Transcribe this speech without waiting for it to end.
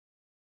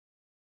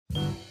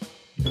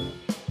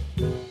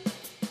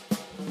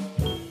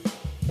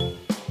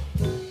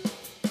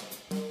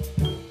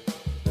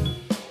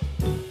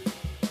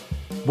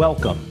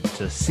Welcome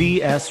to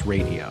CS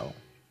Radio.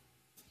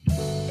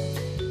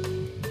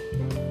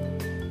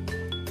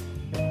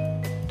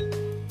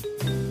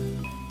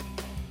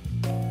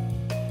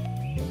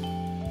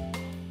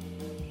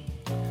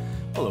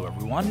 Hello,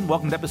 everyone.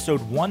 Welcome to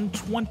episode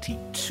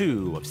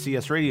 122 of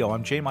CS Radio.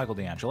 I'm J. Michael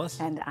DeAngelis.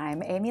 And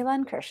I'm Amy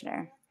Lund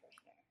Kirshner.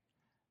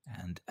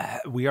 And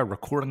we are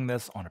recording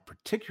this on a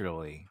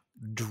particularly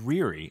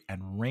dreary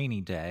and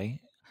rainy day.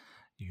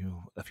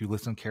 If you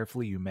listen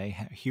carefully, you may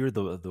hear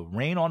the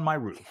rain on my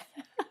roof.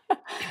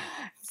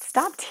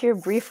 Stopped here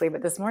briefly,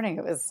 but this morning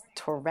it was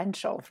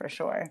torrential for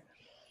sure.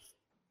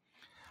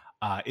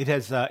 It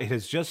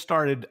has just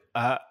started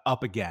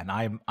up again.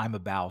 I'm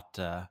about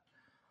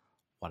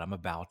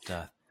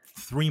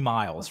 3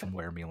 miles from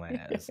where Milan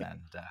is,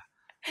 and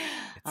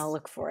I'll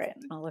look for it.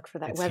 I'll look for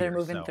that weather here,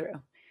 moving through.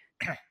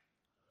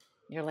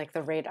 You're like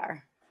the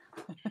radar,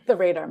 the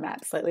radar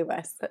map, slightly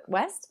west.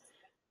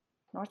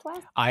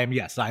 Northwest?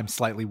 I'm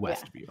slightly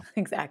west of you.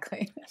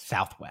 Exactly.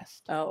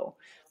 Southwest. Oh,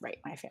 right.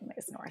 My family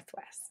is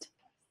northwest.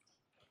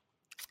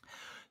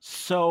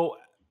 So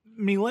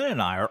Milan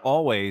and I are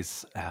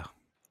always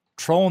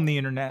trolling the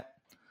internet,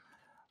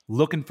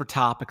 looking for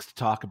topics to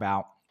talk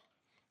about.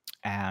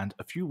 And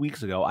a few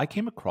weeks ago, I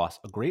came across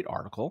a great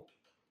article,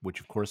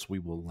 which of course we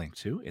will link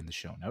to in the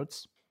show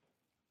notes,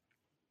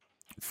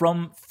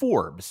 from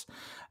Forbes.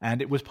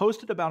 And it was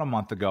posted about a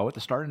month ago at the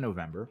start of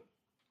November.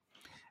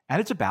 And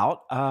it's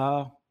about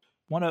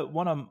one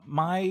of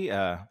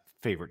my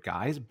favorite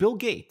guys, Bill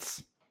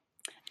Gates.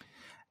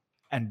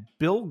 And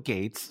Bill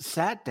Gates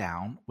sat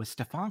down with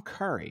Stephen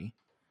Curry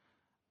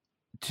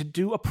to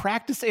do a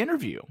practice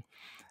interview.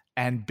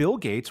 And Bill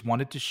Gates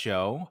wanted to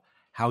show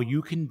how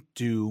you can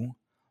do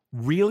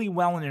really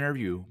well in an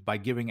interview by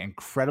giving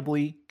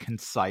incredibly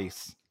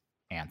concise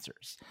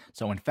answers.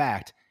 So in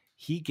fact,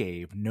 he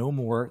gave no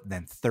more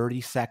than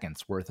 30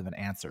 seconds worth of an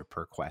answer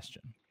per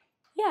question.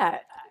 Yeah.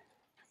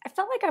 I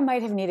felt like I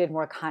might have needed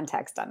more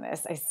context on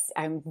this.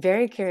 I'm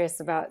very curious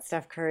about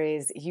Steph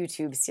Curry's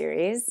YouTube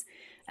series,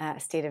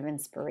 State of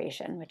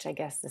Inspiration, which I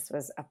guess this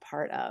was a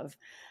part of.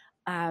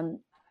 The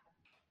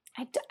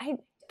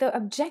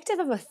objective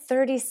of a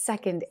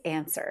 30-second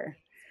answer.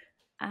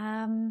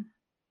 I'm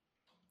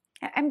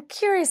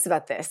curious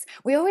about this.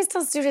 We always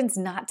tell students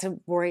not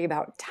to worry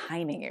about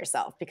timing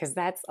yourself because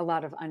that's a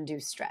lot of undue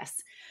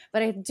stress.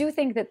 But I do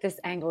think that this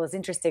angle is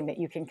interesting, that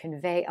you can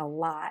convey a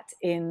lot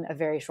in a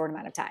very short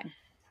amount of time.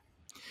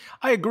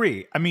 I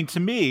agree. I mean, to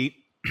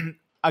me,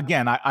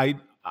 again,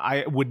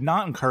 I would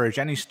not encourage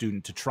any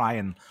student to try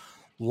and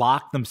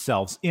lock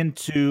themselves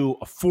into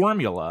a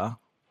formula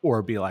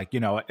or be like,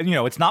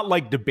 it's not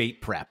like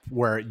debate prep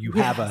where you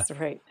have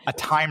a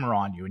timer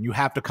on you and you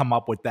have to come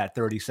up with that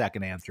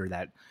 30-second answer,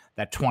 that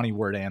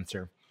 20-word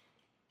answer.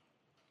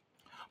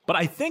 But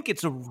I think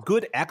it's a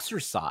good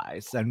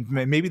exercise, and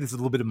maybe this is a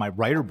little bit of my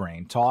writer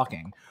brain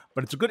talking,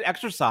 but it's a good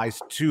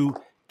exercise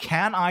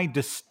can I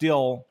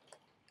distill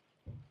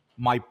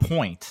my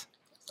point,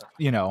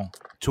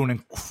 to an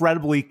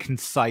incredibly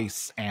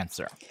concise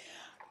answer.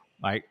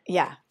 Like,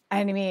 yeah.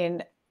 I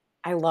mean,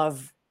 I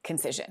love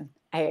concision.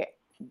 I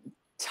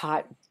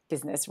taught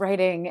business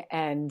writing,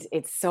 and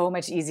it's so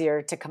much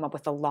easier to come up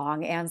with a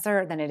long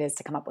answer than it is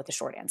to come up with a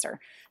short answer.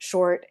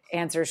 Short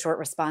answers, short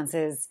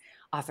responses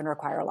often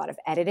require a lot of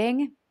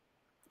editing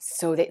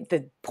so that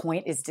the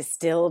point is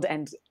distilled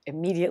and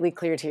immediately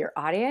clear to your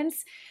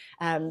audience.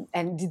 And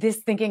this,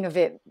 thinking of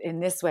it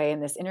in this way, in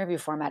this interview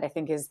format, I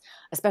think is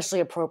especially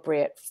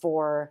appropriate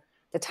for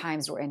the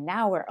times we're in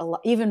now, where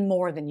even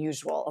more than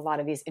usual, a lot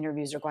of these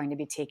interviews are going to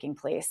be taking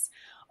place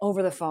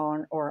over the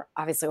phone or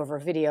obviously over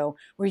video,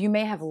 where you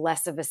may have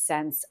less of a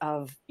sense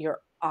of your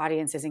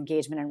audience's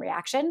engagement and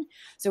reaction.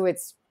 So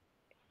it's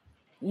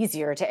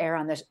easier to err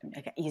on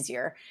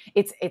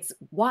it's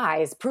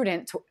wise,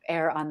 prudent to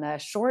err on the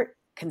short,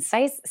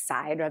 concise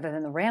side rather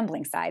than the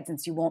rambling side,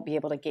 since you won't be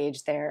able to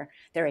gauge their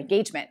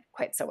engagement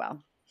quite so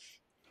well.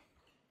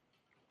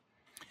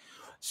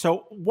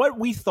 So what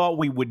we thought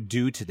we would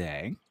do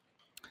today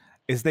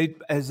is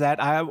that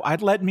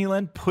I'd let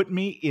Milan put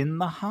me in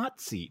the hot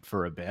seat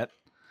for a bit,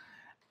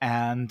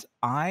 and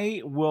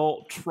I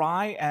will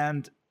try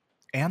and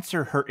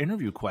answer her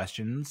interview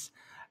questions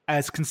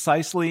as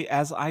concisely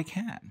as I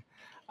can.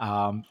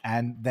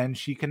 And then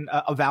she can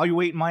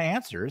evaluate my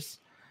answers.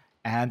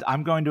 And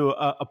I'm going to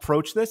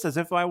approach this as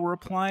if I were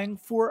applying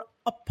for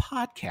a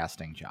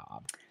podcasting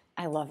job.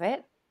 I love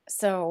it.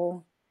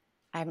 So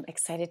I'm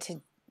excited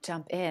to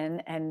jump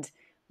in and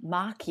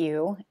mock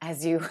you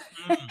as you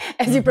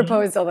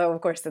proposed, although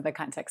of course in the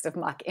context of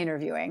mock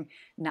interviewing,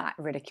 not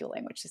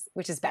ridiculing,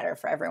 which is better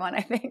for everyone,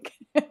 I think.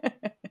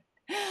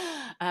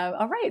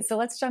 All right, so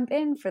let's jump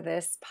in for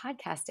this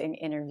podcasting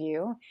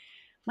interview.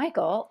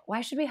 Michael,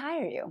 why should we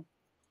hire you?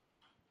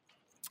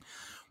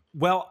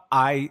 Well,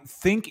 I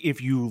think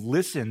if you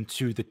listen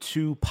to the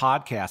two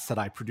podcasts that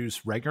I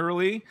produce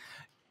regularly,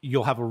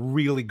 you'll have a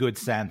really good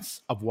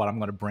sense of what I'm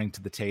going to bring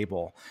to the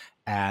table.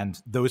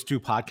 And those two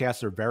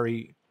podcasts are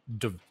very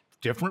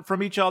different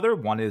from each other.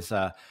 One is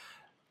a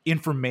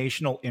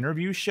informational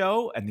interview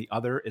show, and the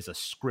other is a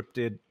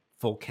scripted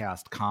full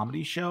cast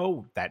comedy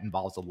show that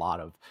involves a lot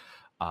of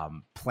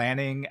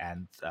planning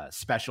and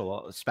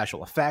special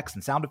effects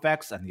and sound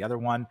effects, and the other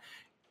one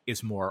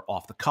is more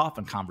off the cuff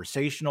and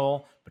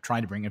conversational, but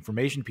trying to bring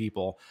information to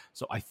people.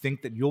 So I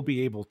think that you'll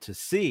be able to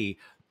see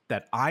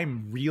that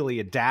I'm really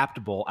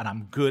adaptable and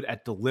I'm good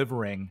at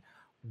delivering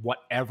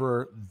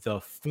whatever the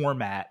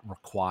format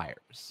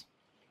requires.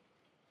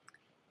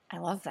 I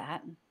love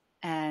that.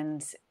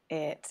 And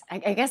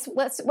I guess I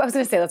was going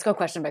to say, let's go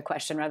question by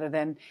question rather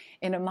than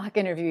in a mock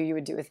interview you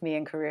would do with me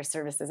in career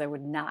services. I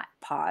would not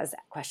pause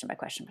question by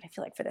question, but I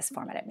feel like for this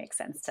format, it makes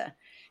sense to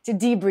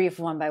debrief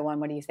one by one.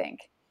 What do you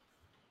think?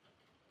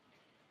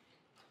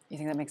 You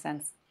think that makes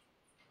sense?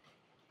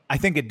 I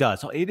think it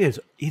does. It is.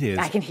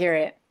 I can hear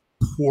it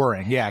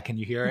pouring. Yeah. Can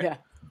you hear it?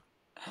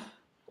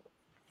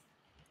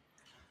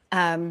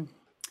 Yeah.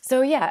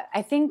 So yeah,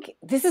 I think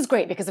this is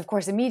great because of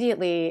course,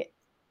 immediately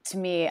to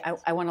me,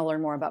 I want to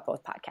learn more about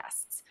both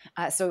podcasts.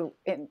 So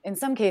in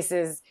some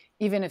cases,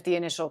 even if the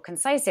initial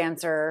concise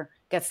answer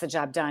gets the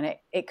job done,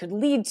 it could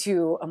lead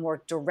to a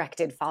more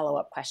directed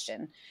follow-up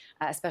question,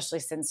 especially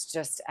since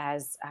just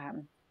as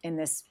in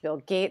this Bill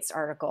Gates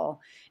article,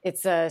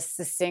 it's a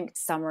succinct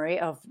summary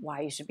of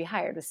why you should be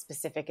hired with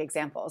specific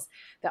examples.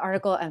 The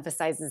article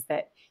emphasizes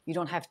that you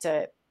don't have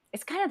to,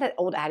 it's kind of that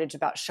old adage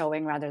about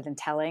showing rather than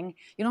telling.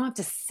 You don't have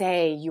to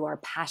say you are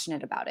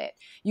passionate about it.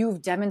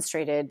 You've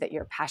demonstrated that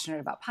you're passionate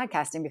about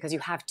podcasting because you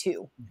have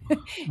to.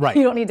 Right.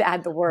 You don't need to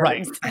add the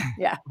words. Right.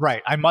 Yeah.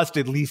 Right. I must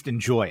at least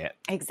enjoy it.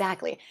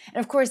 Exactly. And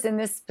of course, in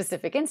this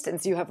specific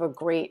instance, you have a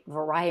great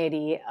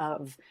variety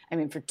of,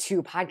 for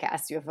 2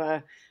 podcasts, you have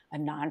a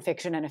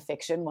nonfiction and a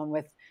fiction, one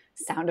with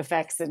sound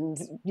effects and,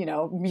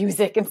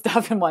 music and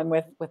stuff, and one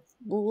with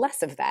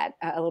less of that,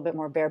 a little bit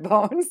more bare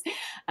bones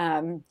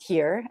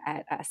here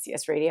at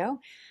CS Radio.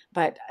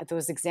 But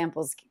those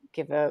examples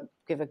give a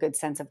good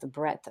sense of the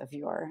breadth of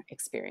your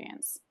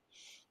experience.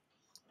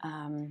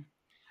 And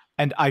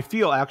I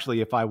feel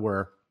actually, if I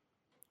were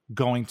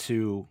going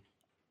to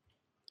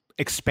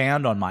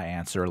expand on my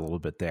answer a little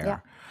bit there, yeah.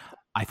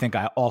 I think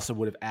I also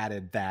would have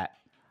added that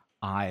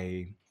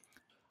I'm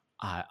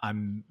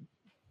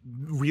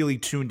really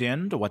tuned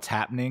in to what's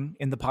happening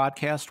in the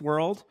podcast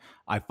world.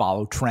 I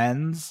follow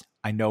trends.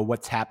 I know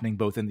what's happening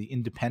both in the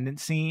independent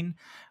scene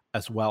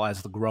as well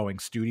as the growing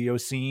studio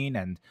scene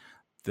and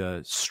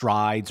the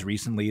strides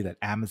recently that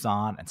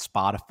Amazon and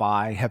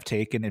Spotify have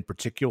taken in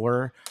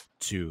particular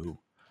to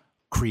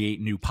create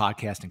new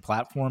podcasting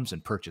platforms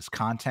and purchase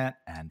content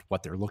and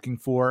what they're looking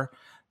for.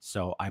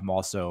 So I'm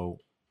also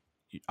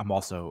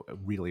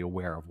really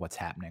aware of what's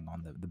happening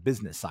on the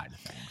business side of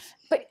things.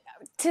 But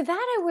to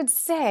that, I would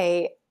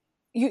say,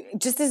 you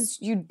just as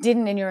you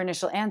didn't in your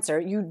initial answer,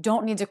 you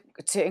don't need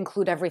to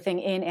include everything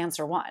in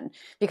answer 1.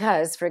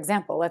 Because, for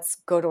example, let's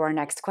go to our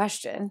next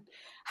question.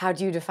 How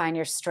do you define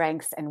your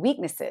strengths and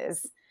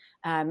weaknesses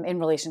in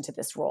relation to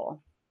this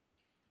role?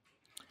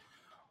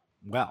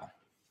 Well,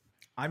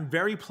 I'm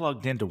very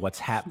plugged into what's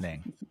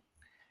happening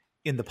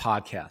in the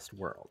podcast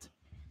world.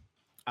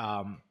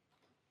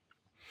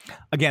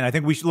 Again, I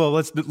think we should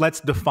let's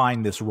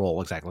define this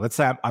role exactly. Let's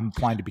say I'm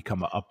applying to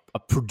become a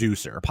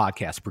producer, a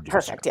podcast producer.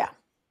 Perfect. Yeah.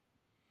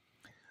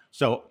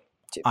 So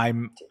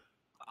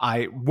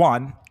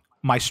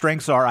my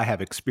strengths are I have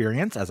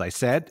experience, as I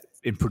said,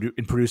 in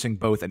producing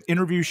both an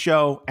interview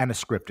show and a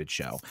scripted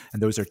show,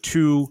 and those are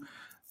 2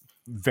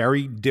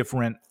 very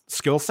different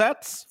skill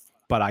sets.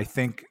 But I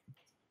think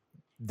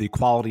the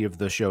quality of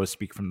the shows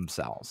speak for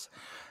themselves.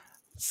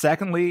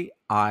 Secondly,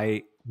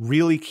 I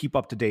really keep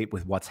up to date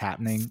with what's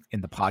happening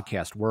in the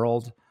podcast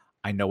world.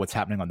 I know what's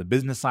happening on the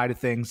business side of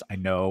things. I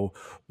know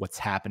what's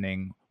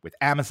happening with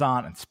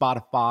Amazon and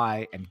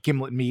Spotify and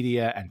Gimlet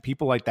Media and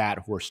people like that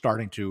who are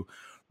starting to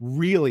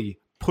really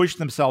push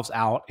themselves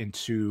out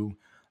into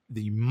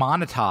the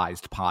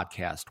monetized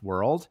podcast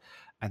world.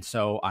 And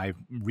so I've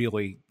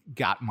really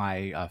got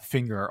my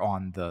finger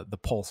on the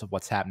pulse of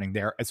what's happening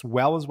there, as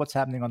well as what's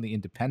happening on the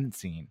independent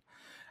scene.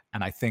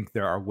 And I think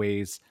there are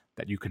ways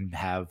that you can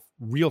have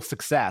real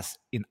success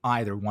in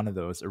either one of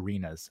those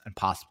arenas and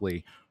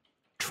possibly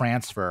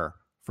transfer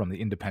from the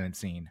independent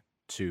scene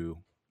to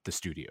the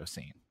studio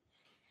scene.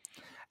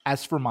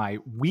 As for my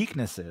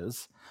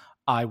weaknesses,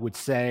 I would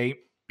say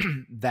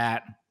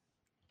that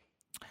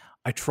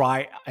I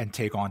try and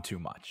take on too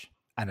much,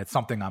 and it's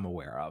something I'm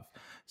aware of.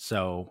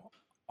 So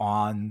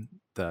on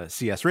the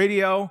CS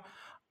Radio,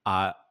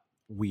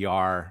 we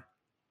are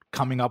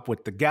coming up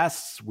with the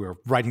guests. We're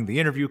writing the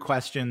interview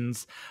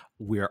questions.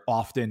 We're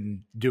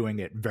often doing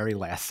it very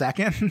last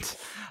second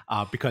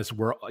because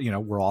we're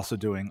also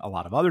doing a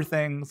lot of other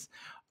things.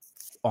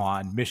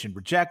 On Mission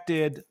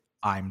Rejected,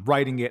 I'm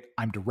writing it,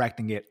 I'm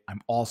directing it.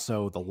 I'm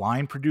also the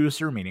line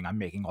producer, meaning I'm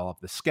making all of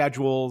the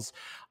schedules.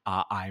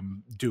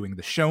 I'm doing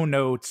the show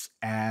notes.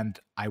 And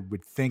I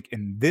would think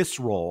in this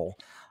role,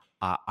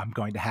 I'm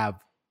going to have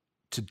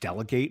to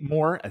delegate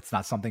more. It's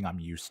not something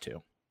I'm used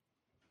to.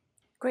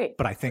 Great.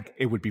 But I think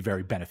it would be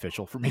very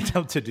beneficial for me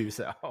to do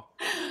so.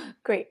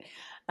 Great.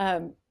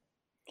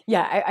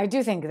 Yeah, I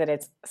do think that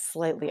it's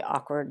slightly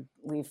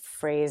awkwardly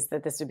phrased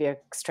that this would be a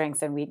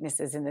strengths and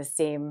weaknesses in the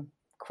same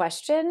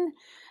question.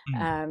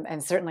 Mm.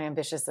 And certainly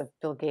ambitious of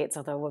Bill Gates,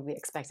 although would we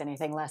expect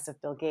anything less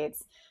of Bill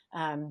Gates,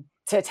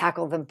 to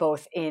tackle them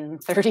both in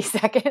 30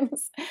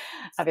 seconds.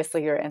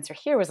 Obviously, your answer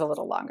here was a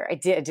little longer. I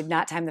did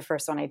not time the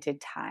first one. I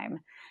did time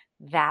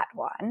that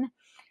one.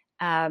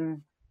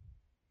 Um,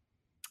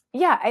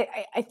 yeah,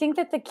 I think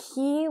that the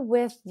key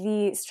with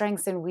the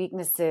strengths and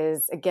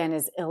weaknesses, again,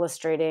 is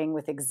illustrating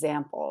with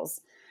examples.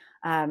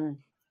 Um,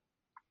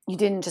 you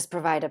didn't just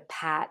provide a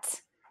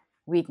pat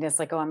weakness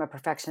like, oh, I'm a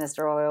perfectionist,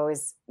 or oh, I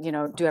always,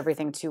 do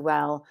everything too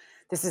well.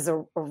 This is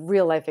a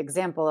real life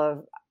example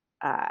of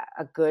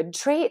a good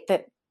trait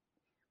that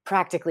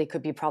practically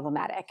could be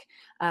problematic.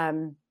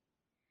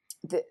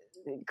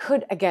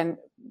 Could, again,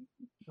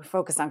 we're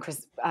focused on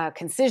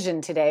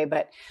concision today,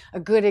 but a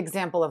good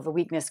example of a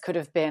weakness could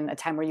have been a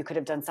time where you could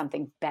have done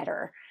something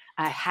better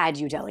had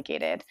you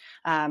delegated,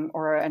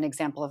 or an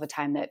example of a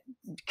time that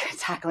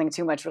tackling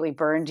too much really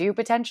burned you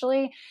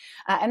potentially.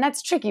 And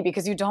that's tricky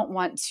because you don't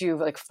want to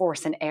like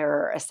force an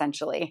error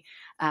essentially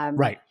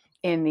Right.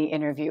 in the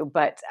interview.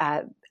 But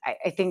I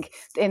think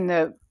in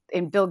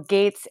Bill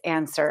Gates'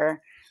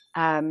 answer,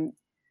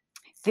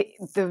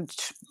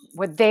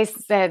 what they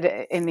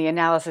said in the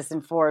analysis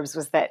in Forbes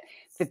was that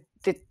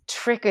the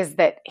trick is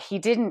that he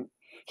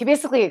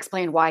basically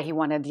explained why he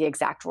wanted the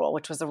exact role,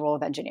 which was the role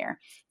of engineer.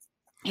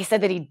 He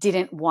said that he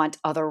didn't want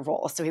other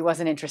roles. So he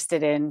wasn't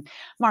interested in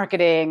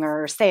marketing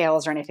or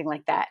sales or anything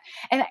like that.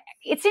 And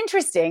it's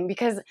interesting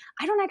because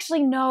I don't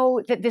actually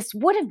know that this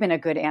would have been a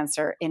good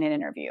answer in an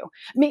interview,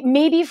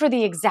 maybe for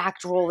the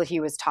exact role that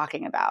he was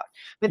talking about.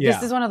 But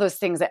this is one of those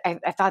things that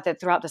I thought that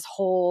throughout this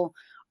whole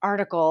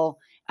article,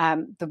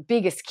 the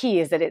biggest key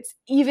is that it's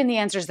even the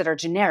answers that are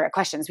generic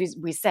questions.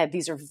 We said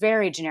these are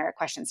very generic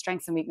questions,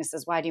 strengths and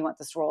weaknesses. Why do you want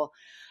this role?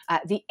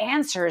 The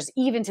answers,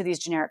 even to these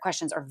generic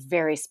questions, are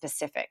very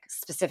specific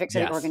to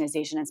the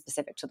organization and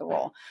specific to the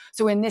role.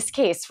 So in this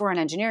case, for an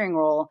engineering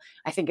role,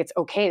 I think it's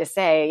okay to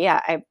say,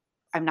 yeah,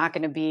 I'm not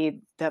going to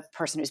be the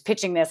person who's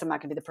pitching this. I'm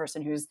not going to be the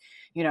person who's,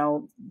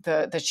 the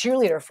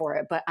cheerleader for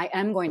it, but I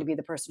am going to be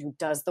the person who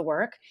does the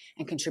work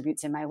and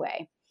contributes in my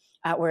way.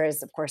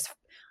 Whereas, of course,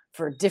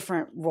 for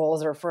different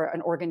roles or for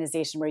an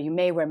organization where you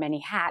may wear many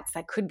hats,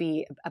 that could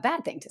be a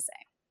bad thing to say.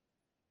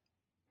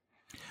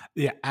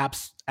 Yeah,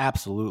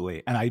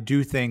 absolutely. And I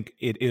do think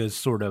it is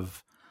sort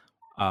of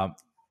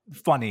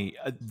funny.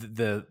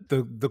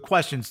 The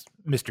questions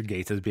Mr.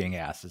 Gates is being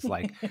asked is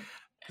like,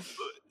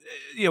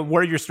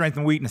 what are your strengths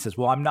and weaknesses?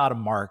 Well, I'm not a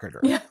marketer.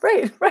 Yeah,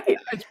 right.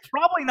 It's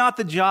probably not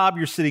the job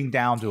you're sitting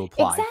down to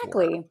apply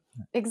for.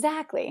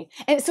 Exactly.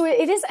 And so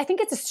it is, I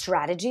think it's a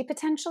strategy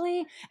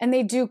potentially. And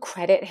they do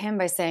credit him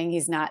by saying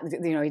he's not, he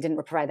didn't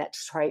provide that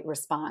trite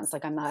response.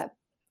 Like, I'm not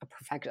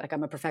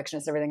I'm a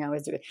perfectionist, everything I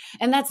always do.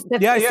 And that's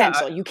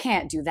essential. You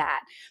can't do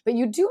that. But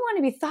you do want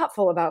to be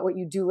thoughtful about what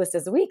you do list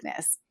as a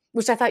weakness,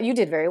 which I thought you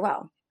did very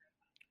well.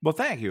 Well,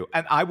 thank you.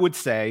 And I would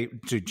say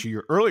to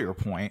your earlier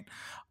point,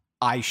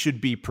 I should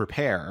be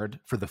prepared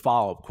for the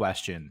follow-up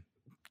question.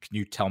 Can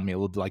you tell me a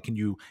little bit, like, can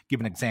you give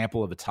an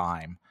example of a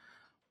time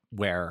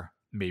where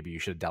maybe you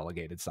should have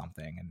delegated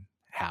something, and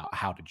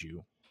how did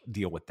you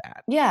deal with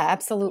that? Yeah,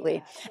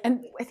 absolutely.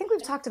 And I think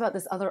we've talked about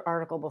this other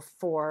article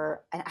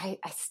before, and I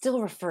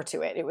still refer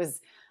to it.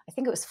 I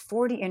think it was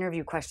 40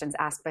 interview questions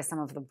asked by some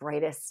of the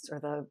brightest or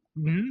the...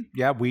 Mm-hmm.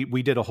 Yeah,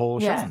 we did a whole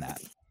show on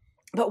that.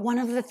 But one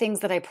of the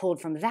things that I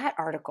pulled from that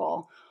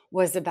article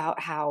was about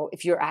how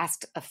if you're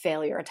asked a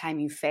failure, a time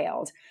you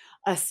failed,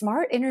 a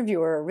smart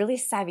interviewer, a really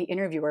savvy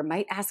interviewer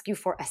might ask you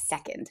for a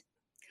second.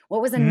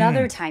 What was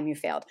another time you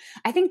failed?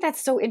 I think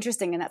that's so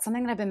interesting. And that's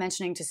something that I've been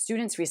mentioning to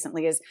students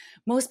recently is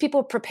most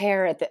people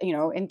prepare at the,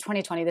 in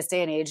 2020, this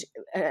day and age,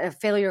 a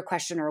failure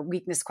question or a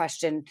weakness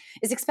question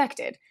is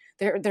expected.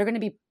 They're going to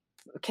be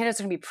candidates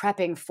are going to be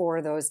prepping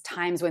for those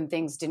times when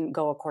things didn't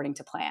go according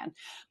to plan,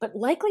 but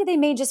likely they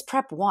may just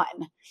prep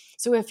one.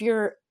 So if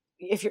your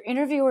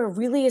interviewer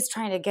really is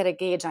trying to get a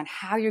gauge on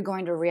how you're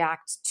going to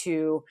react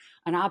to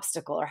an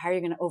obstacle or how you're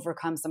going to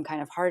overcome some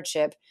kind of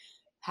hardship,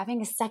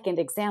 having a second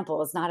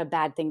example is not a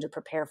bad thing to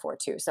prepare for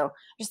too. So I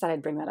just thought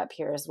I'd bring that up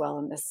here as well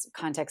in this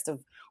context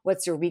of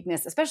what's your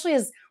weakness, especially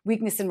as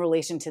weakness in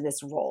relation to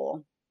this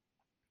role.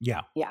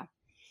 Yeah.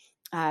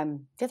 The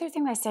other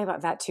thing I say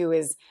about that too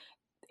is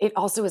it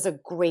also is a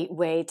great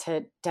way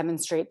to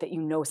demonstrate that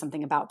you know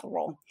something about the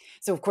role.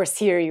 So of course,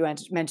 here you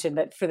mentioned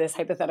that for this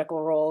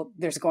hypothetical role,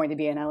 there's going to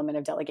be an element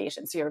of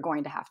delegation. So you're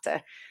going to have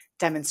to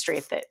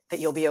demonstrate that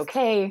you'll be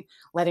okay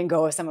letting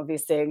go of some of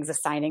these things,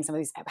 assigning some of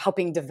these,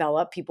 helping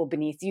develop people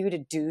beneath you to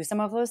do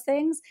some of those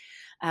things.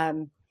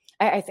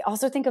 I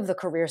also think of the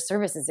career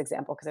services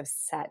example because I've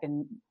sat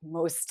in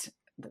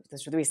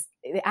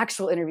the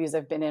actual interviews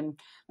I've been in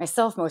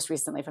myself most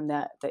recently from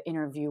the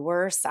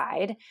interviewer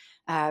side.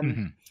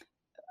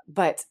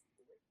 But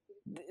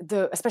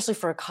especially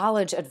for a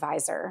college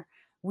advisor,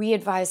 we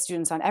advise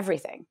students on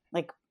everything.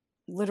 Like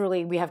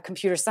literally we have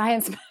computer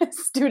science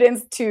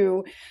students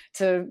to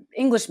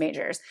English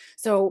majors.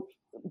 So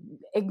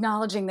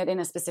acknowledging that in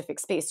a specific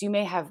space, you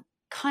may have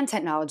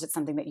content knowledge, it's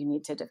something that you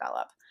need to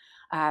develop.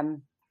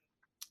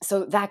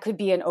 So that could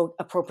be an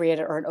appropriate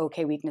or an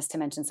okay weakness to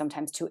mention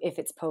sometimes too, if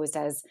it's posed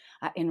as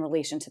in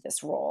relation to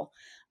this role.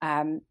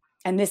 And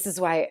this is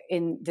why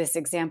in this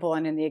example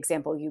and in the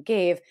example you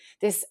gave,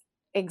 this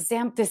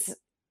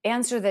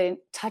answer that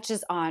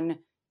touches on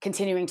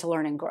continuing to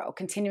learn and grow,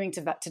 continuing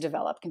to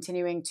develop,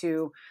 continuing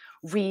to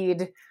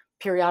read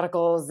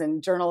periodicals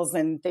and journals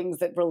and things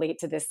that relate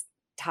to this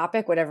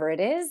topic, whatever it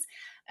is,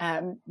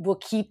 will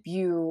keep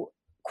you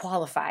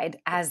qualified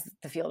as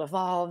the field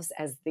evolves,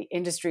 as the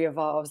industry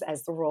evolves,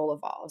 as the role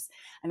evolves.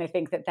 And I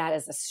think that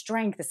as a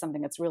strength is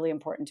something that's really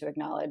important to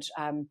acknowledge.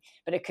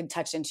 But it could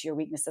touch into your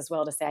weakness as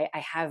well to say, I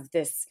have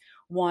this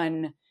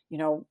one,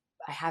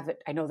 I have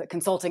it. I know that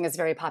consulting is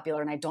very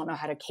popular and I don't know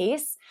how to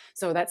case.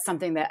 So that's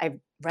something that I've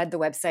read the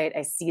website.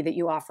 I see that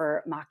you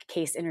offer mock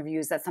case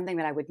interviews. That's something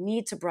that I would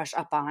need to brush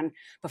up on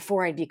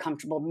before I'd be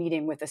comfortable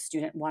meeting with a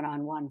student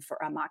one-on-one for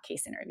a mock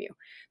case interview.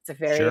 It's a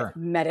very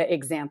meta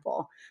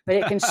example, but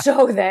it can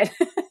show that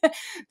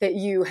that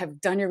you have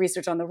done your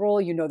research on the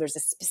role. There's a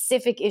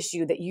specific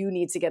issue that you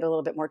need to get a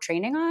little bit more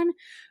training on.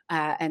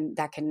 And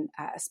that can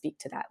speak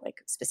to that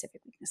like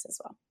specific weakness as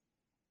well.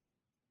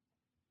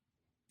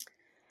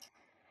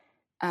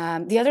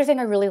 The other thing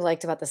I really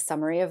liked about the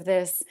summary of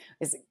this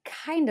is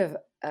kind of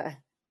a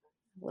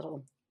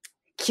little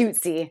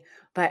cutesy,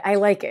 but I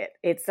like it.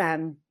 It's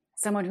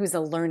someone who's a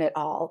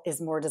learn-it-all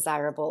is more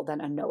desirable than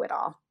a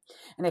know-it-all.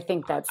 And I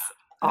think that's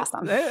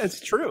awesome.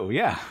 It's true.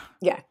 Yeah.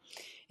 Yeah,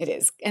 it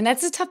is. And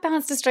that's a tough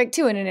balance to strike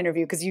too in an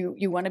interview, because you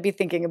want to be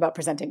thinking about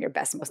presenting your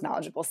best, most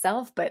knowledgeable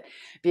self, but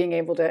being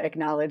able to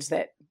acknowledge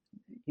that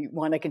you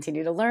want to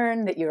continue to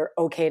learn, that you're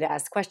okay to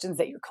ask questions,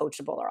 that you're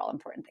coachable are all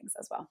important things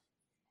as well.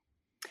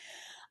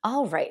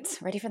 All right.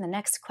 Ready for the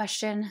next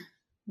question,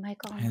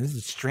 Michael? Man, this is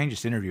the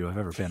strangest interview I've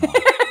ever been on.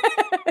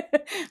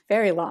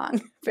 Very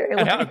long.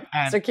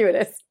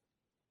 Circuitous.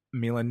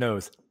 Mila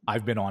knows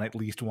I've been on at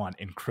least one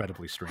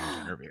incredibly strange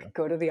interview.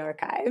 Go to the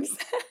archives.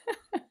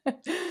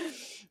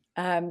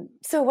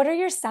 So what are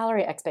your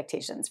salary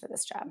expectations for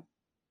this job?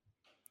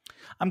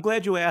 I'm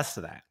glad you asked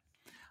that.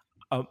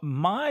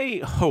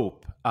 My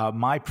hope,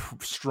 my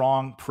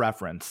strong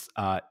preference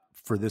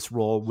for this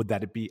role would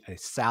that it be a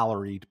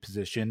salaried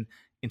position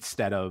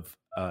instead of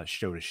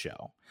show to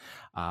show.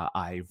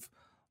 I've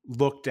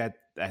looked at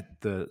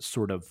the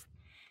sort of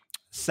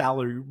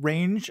salary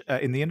range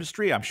in the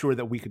industry. I'm sure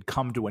that we could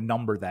come to a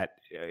number that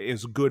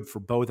is good for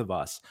both of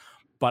us.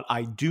 But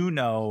I do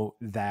know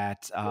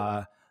that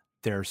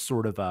there's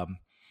sort of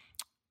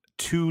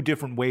two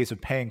different ways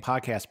of paying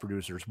podcast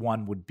producers.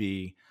 One would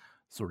be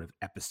sort of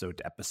episode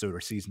to episode or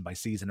season by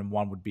season, and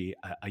one would be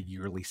a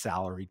yearly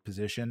salaried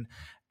position.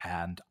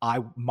 And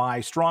my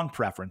strong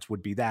preference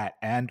would be that.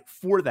 And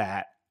for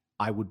that,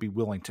 I would be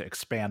willing to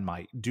expand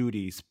my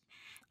duties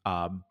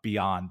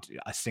beyond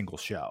a single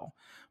show.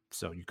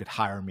 So you could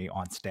hire me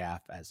on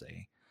staff as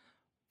a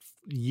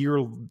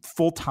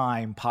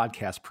full-time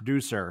podcast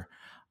producer.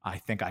 I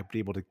think I'd be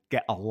able to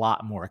get a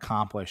lot more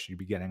accomplished. You'd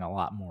be getting a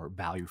lot more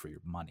value for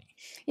your money.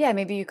 Yeah,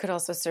 maybe you could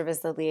also serve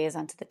as the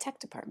liaison to the tech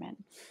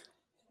department.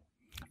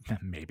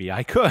 Maybe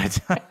I could.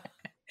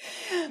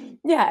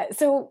 Yeah,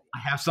 so I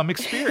have some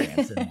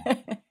experience in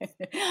that.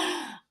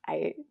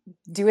 I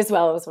do as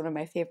well. It was one of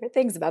my favorite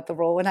things about the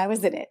role when I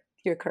was in it,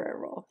 your current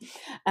role.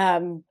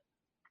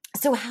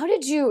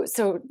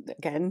 So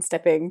again,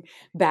 stepping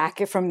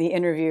back from the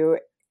interview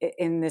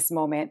in this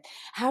moment,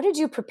 how did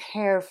you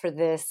prepare for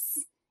this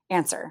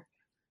answer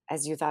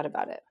as you thought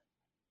about it?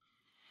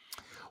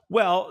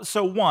 Well,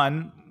 so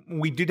one,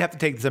 we did have to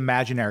take this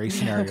imaginary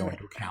scenario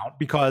into account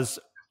because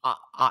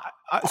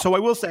so I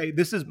will say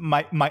this is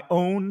my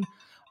own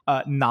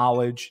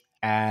knowledge,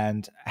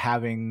 and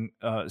having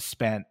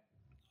spent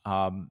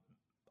a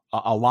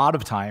lot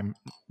of time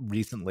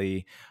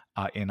recently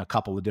in a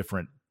couple of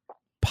different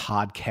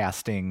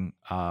podcasting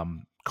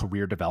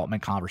career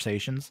development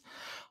conversations,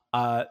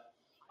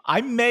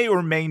 I may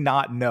or may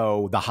not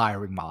know the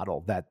hiring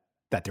model that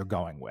they're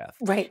going with.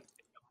 Right.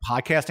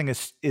 Podcasting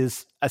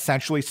is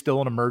essentially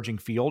still an emerging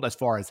field as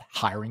far as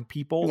hiring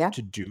people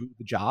to do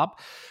the job.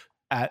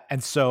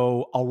 And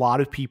so a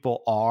lot of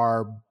people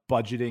are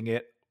budgeting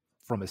it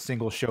from a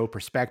single show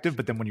perspective.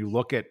 But then when you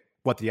look at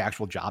what the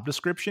actual job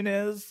description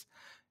is,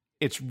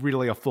 it's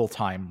really a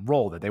full-time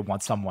role that they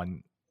want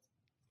someone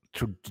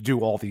to do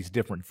all these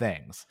different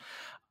things.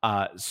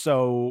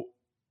 So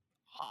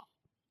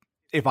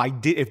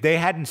if they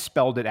hadn't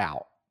spelled it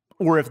out,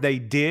 or if they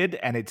did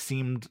and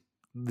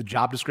the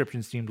job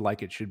description seemed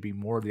like it should be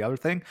more of the other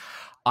thing,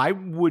 I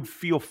would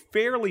feel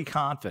fairly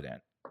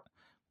confident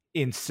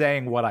in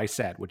saying what I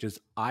said, which is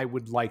I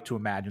would like to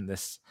imagine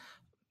this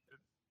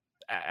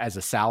as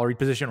a salaried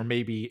position, or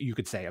maybe you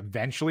could say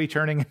eventually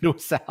turning into a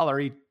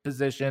salaried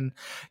position.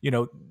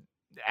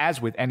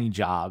 As with any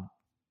job,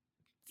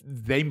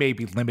 they may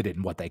be limited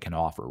in what they can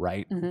offer,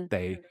 right? Mm-hmm.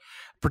 They,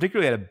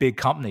 particularly at a big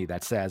company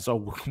that says,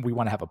 oh, we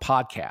want to have a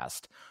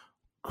podcast,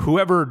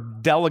 whoever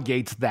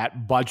delegates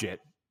that budget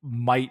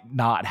might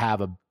not have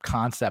a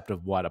concept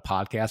of what a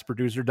podcast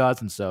producer does.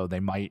 And so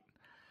they might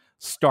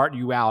start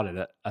you out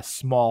at a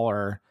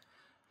smaller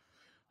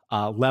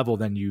level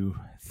than you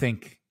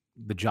think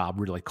the job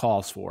really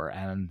calls for.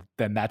 And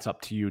then that's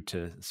up to you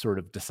to sort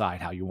of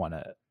decide how you want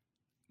to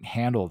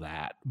handle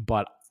that.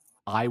 But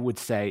I would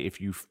say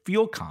if you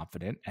feel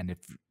confident, and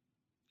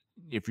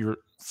if you're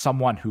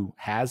someone who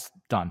has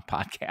done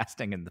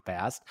podcasting in the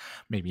past,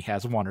 maybe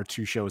has 1 or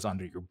 2 shows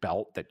under your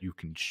belt that you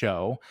can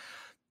show,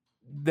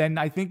 then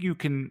I think you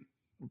can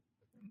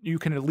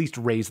at least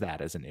raise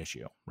that as an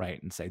issue,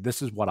 right? And say,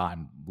 this is what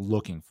I'm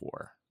looking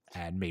for.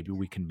 And maybe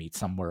we can meet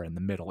somewhere in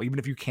the middle. Even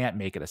if you can't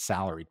make it a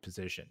salaried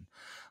position,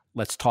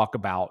 let's talk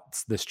about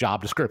this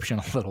job description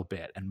a little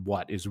bit and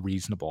what is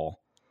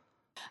reasonable.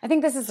 I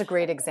think this is a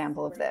great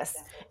example of this.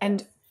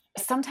 And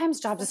sometimes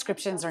job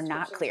descriptions are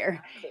not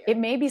clear. It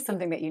may be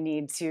something that you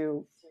need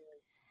to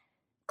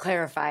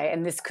clarify.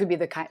 And this could be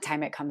the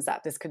time it comes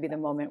up. This could be the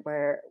moment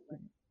where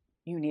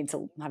you need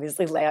to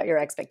obviously lay out your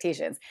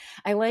expectations.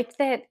 I like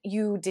that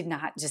you did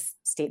not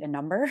just state a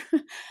number.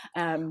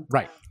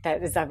 Right.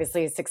 That is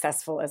obviously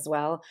successful as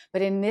well.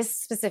 But in this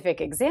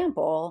specific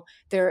example,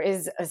 there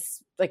is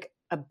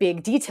a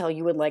big detail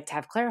you would like to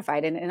have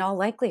clarified. And in all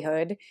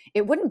likelihood,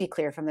 it wouldn't be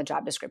clear from the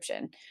job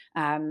description.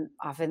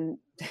 Often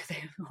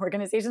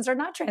organizations are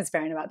not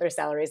transparent about their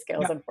salary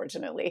scales,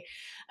 unfortunately.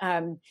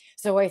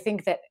 So I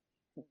think that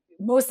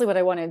mostly what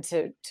I wanted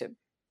to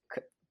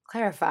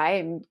clarify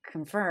and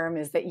confirm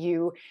is that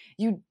you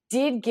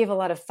did give a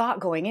lot of thought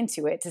going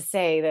into it to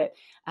say that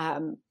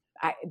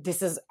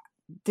this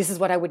is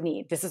what I would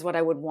need. This is what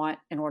I would want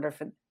in order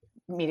for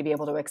me to be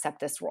able to accept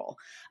this role.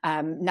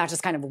 Not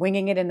just kind of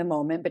winging it in the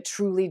moment, but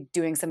truly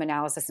doing some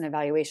analysis and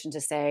evaluation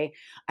to say,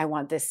 I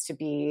want this to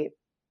be,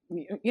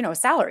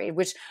 salary,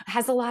 which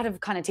has a lot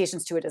of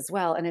connotations to it as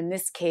well. And in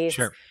this case,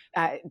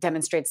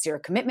 demonstrates your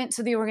commitment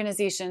to the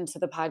organization, to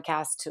the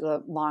podcast, to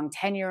the long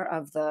tenure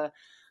of the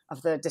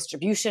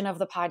distribution of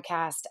the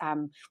podcast,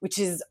 which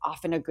is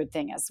often a good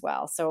thing as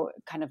well. So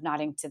kind of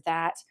nodding to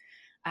that.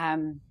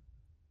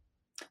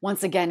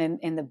 Once again,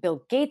 in the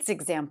Bill Gates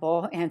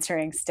example,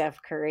 answering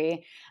Steph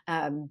Curry,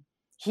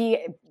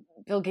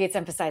 Bill Gates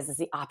emphasizes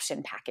the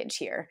option package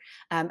here.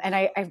 And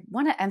I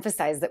want to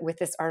emphasize that with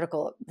this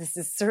article, this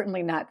is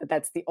certainly not that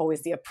that's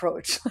always the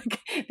approach. Like,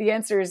 the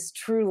answer is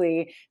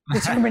truly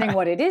determining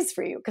what it is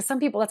for you. Because some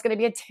people, that's going to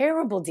be a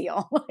terrible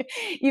deal.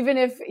 even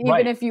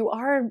if you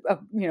are,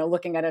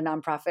 looking at a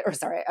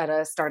nonprofit at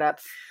a startup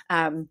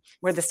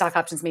where the stock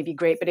options may be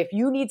great. But if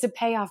you need to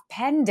pay off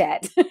pen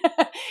debt,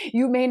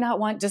 you may not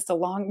want just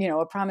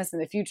a promise in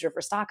the future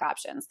for stock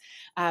options.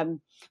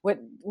 What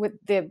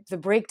the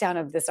breakdown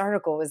of this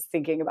article was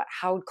thinking about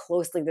how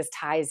closely this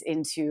ties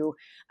into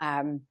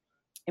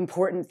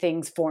important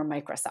things for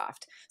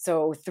Microsoft.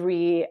 So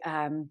 3,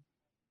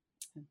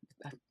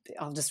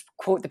 I'll just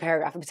quote the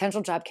paragraph. A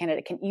potential job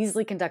candidate can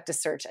easily conduct a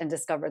search and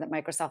discover that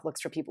Microsoft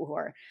looks for people who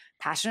are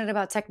passionate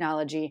about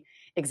technology,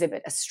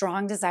 exhibit a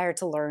strong desire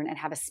to learn, and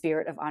have a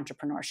spirit of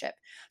entrepreneurship.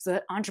 So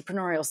that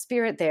entrepreneurial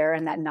spirit there,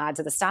 and that nod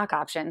to the stock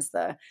options,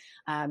 that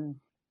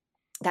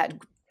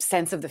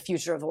sense of the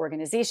future of the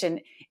organization,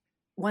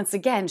 once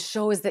again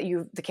shows that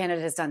the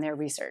candidate has done their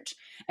research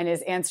and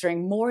is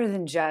answering more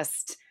than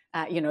just,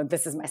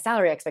 this is my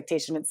salary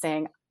expectation. It's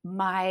saying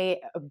my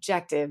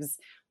objectives,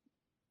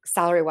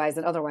 salary-wise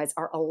and otherwise,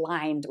 are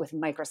aligned with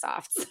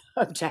Microsoft's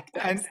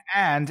objectives.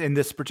 And in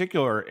this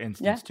particular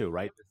instance too,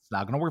 right? It's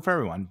not going to work for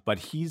everyone, but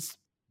he's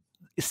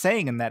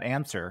saying in that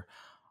answer,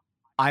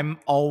 I'm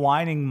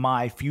aligning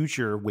my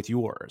future with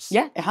yours.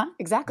 Yeah,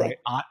 exactly.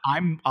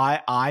 Right?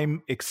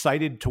 I'm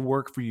excited to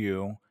work for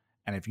you,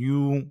 and if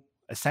you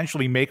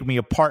essentially make me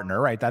a partner,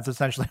 right? That's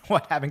essentially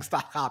what having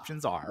stock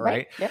options are,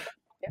 right? Yep.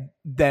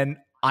 Then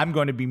I'm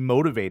going to be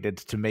motivated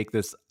to make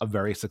this a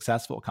very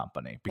successful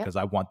company because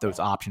I want those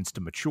options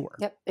to mature.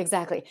 Yep,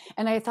 exactly.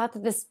 And I thought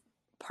that this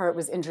part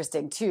was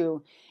interesting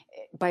too.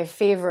 By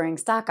favoring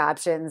stock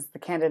options, the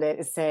candidate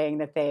is saying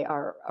that they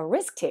are a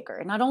risk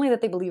taker. Not only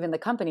that they believe in the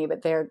company,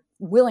 but they're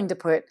willing to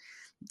put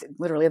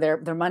literally their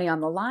money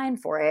on the line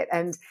for it.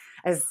 And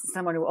as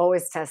someone who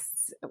always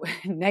tests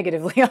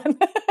negatively on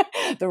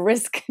the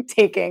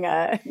risk-taking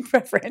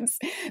preference,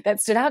 that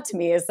stood out to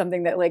me as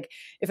something that, like,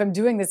 if I'm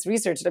doing this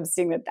research and I'm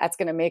seeing that that's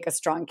going to make a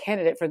strong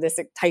candidate for this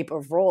type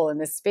of role in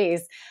this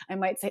space, I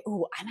might say,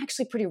 oh, I'm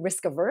actually pretty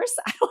risk-averse.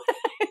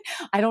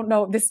 I don't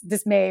know.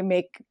 This may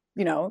make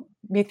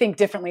me think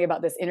differently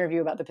about this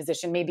interview, about the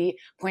position, maybe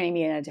pointing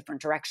me in a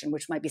different direction,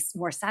 which might be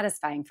more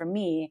satisfying for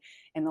me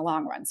in the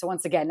long run. So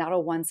once again, not a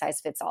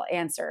one-size-fits-all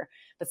answer,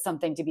 but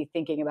something to be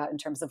thinking about in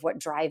terms of what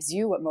drives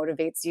you, what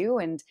motivates you,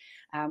 and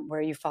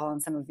where you fall on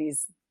some of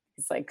these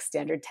like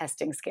standard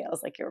testing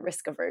scales, like your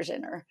risk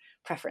aversion or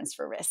preference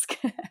for risk.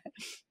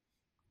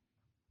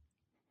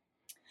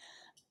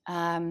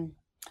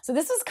 So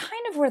this was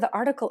kind of where the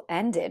article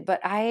ended,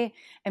 but I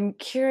am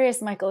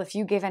curious, Michael, if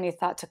you gave any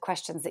thought to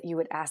questions that you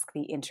would ask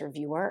the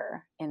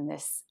interviewer in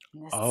this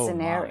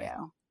scenario.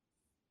 My.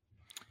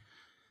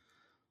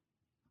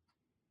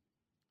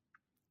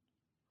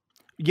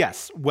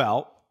 Yes.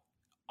 Well,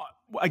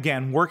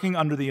 again, working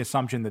under the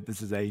assumption that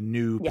this is a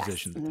new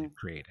position that they've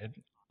created,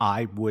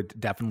 I would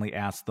definitely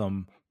ask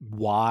them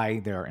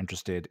why they're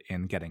interested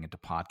in getting into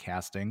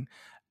podcasting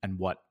and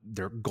what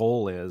their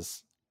goal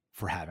is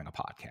for having a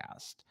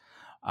podcast.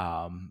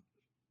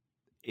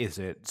 Is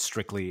it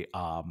strictly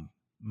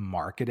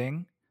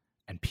marketing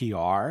and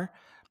PR?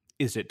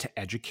 Is it to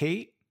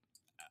educate?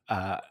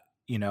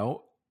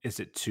 Is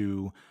it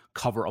to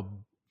cover a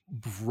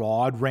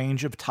broad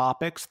range of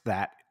topics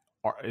that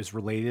is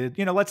related?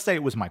 Let's say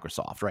it was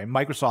Microsoft, right?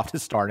 Microsoft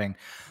is starting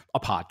a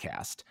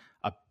podcast.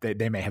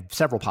 They may have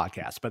several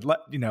podcasts, but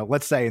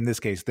let's say in this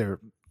case they're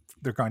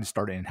going to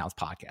start an in-house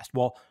podcast.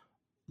 Well,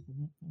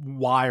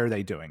 why are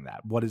they doing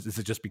that? Is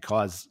it just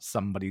because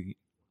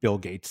Bill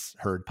Gates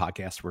heard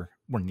podcasts were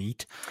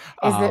neat?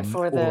 Is it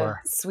for the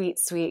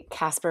sweet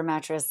Casper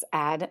mattress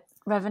ad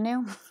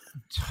revenue?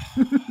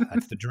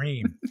 That's the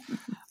dream.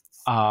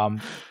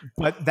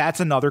 But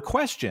that's another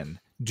question.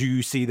 Do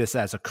you see this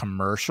as a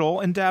commercial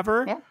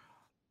endeavor? Yeah.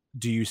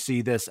 Do you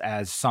see this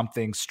as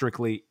something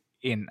strictly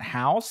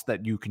in-house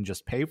that you can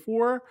just pay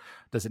for?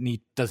 Does it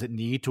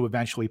need to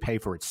eventually pay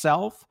for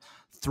itself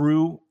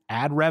through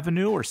ad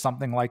revenue or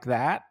something like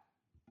that?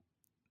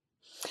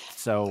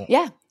 So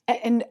yeah.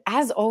 And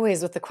as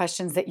always with the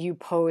questions that you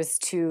pose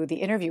to the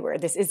interviewer,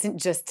 this isn't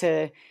just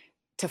to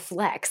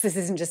flex. This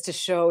isn't just to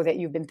show that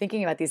you've been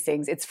thinking about these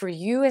things. It's for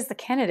you as the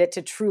candidate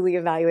to truly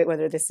evaluate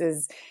whether this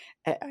is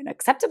an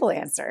acceptable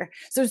answer.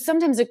 So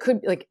sometimes it could,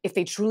 like, if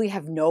they truly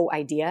have no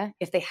idea,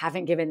 if they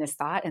haven't given this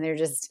thought and they're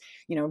just,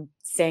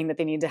 saying that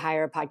they need to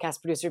hire a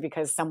podcast producer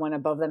because someone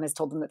above them has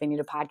told them that they need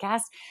a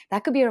podcast,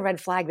 that could be a red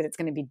flag that it's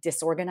going to be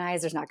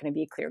disorganized. There's not going to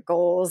be clear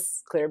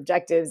goals, clear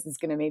objectives. It's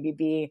going to maybe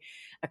be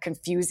a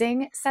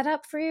confusing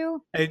setup for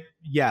you.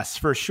 Yes,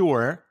 for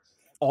sure.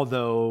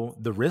 Although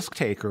the risk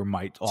taker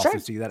might also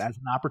see that as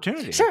an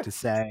opportunity to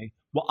say,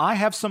 well, I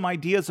have some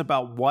ideas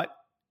about what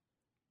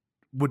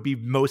would be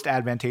most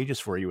advantageous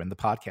for you in the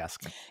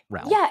podcasting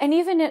realm. Yeah, and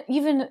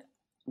even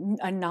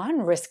a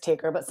non-risk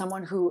taker, but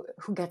someone who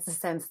gets a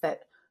sense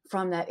that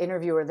from that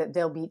interviewer that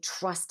they'll be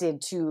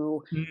trusted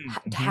to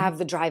have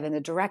the drive in the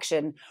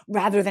direction,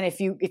 rather than if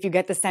you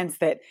get the sense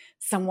that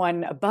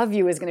someone above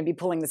you is going to be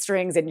pulling the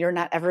strings and you're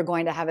not ever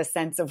going to have a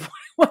sense of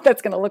what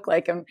that's going to look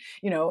like. And,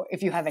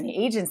 if you have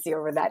any agency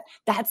over that,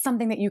 that's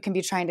something that you can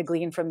be trying to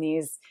glean from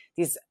these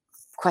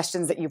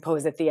questions that you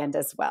pose at the end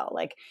as well.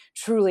 Like,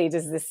 truly,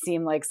 does this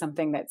seem like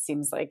something that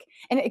seems like,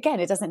 and again,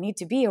 it doesn't need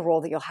to be a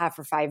role that you'll have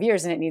for 5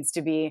 years, and it needs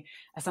to be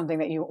something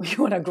that you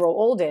want to grow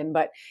old in,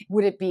 but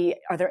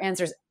are there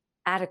answers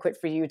adequate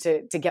for you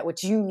to get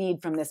what you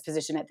need from this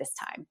position at this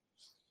time?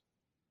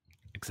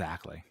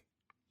 Exactly.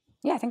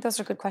 Yeah, I think those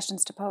are good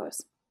questions to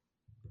pose.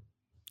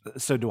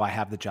 So do I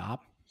have the job?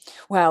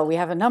 Well, we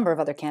have a number of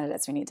other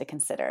candidates we need to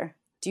consider.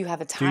 Do you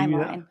have a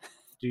timeline?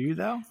 Do you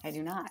though? I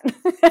do not.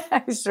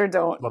 I sure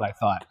don't. What I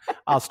thought.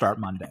 I'll start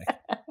Monday.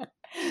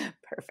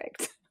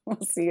 Perfect.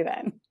 We'll see you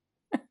then.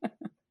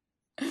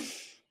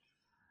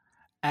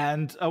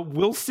 And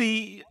we'll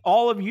see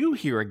all of you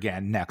here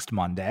again next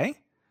Monday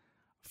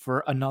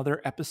for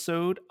another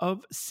episode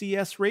of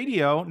CS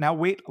Radio. Now,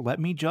 wait, let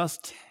me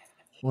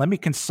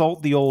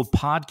consult the old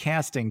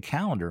podcasting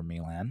calendar,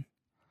 Milan.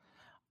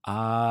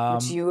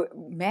 Which you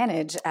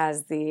manage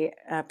as the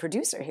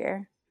producer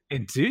here.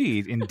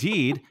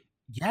 Indeed.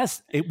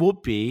 Yes, it will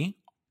be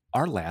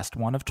our last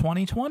one of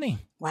 2020.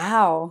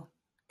 Wow.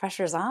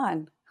 Pressure's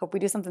on. Hope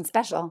we do something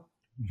special.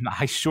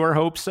 I sure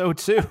hope so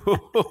too.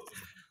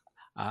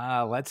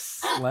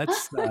 Let's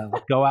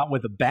go out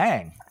with a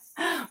bang.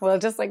 Well,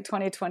 just like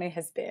 2020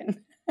 has been.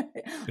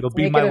 It'll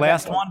be my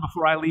last one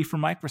before I leave for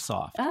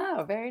Microsoft.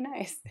 Oh, very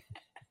nice.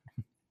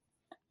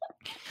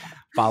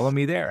 Follow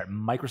me there at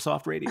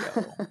Microsoft Radio.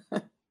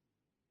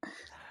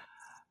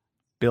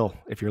 Bill,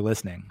 if you're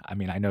listening, I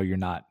know you're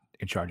not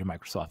in charge of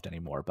Microsoft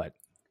anymore, but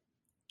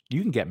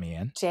you can get me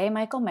in. J.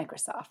 Michael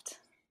Microsoft.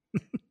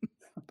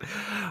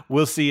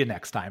 We'll see you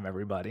next time,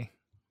 everybody.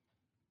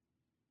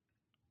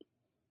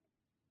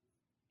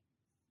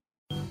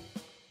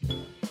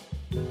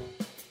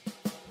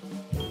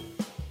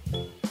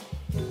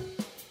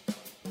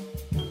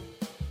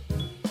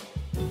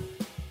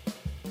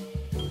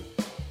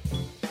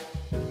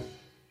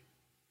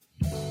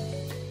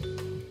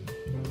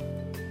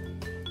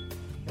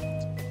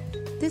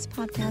 This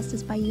podcast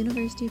is by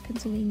University of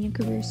Pennsylvania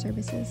Career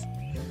Services,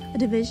 a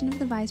division of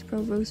the Vice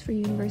Provost for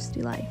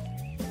University Life.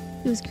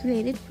 It was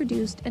created,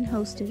 produced, and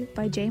hosted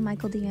by J.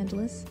 Michael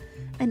DeAngelis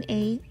and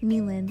A.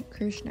 Milan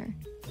Kirshner.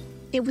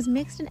 It was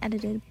mixed and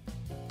edited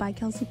by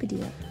Kelsey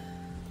Padilla.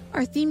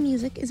 Our theme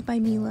music is by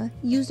Mila,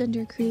 used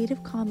under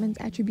Creative Commons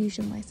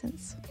Attribution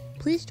License.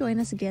 Please join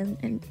us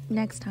again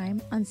next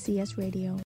time on CS Radio.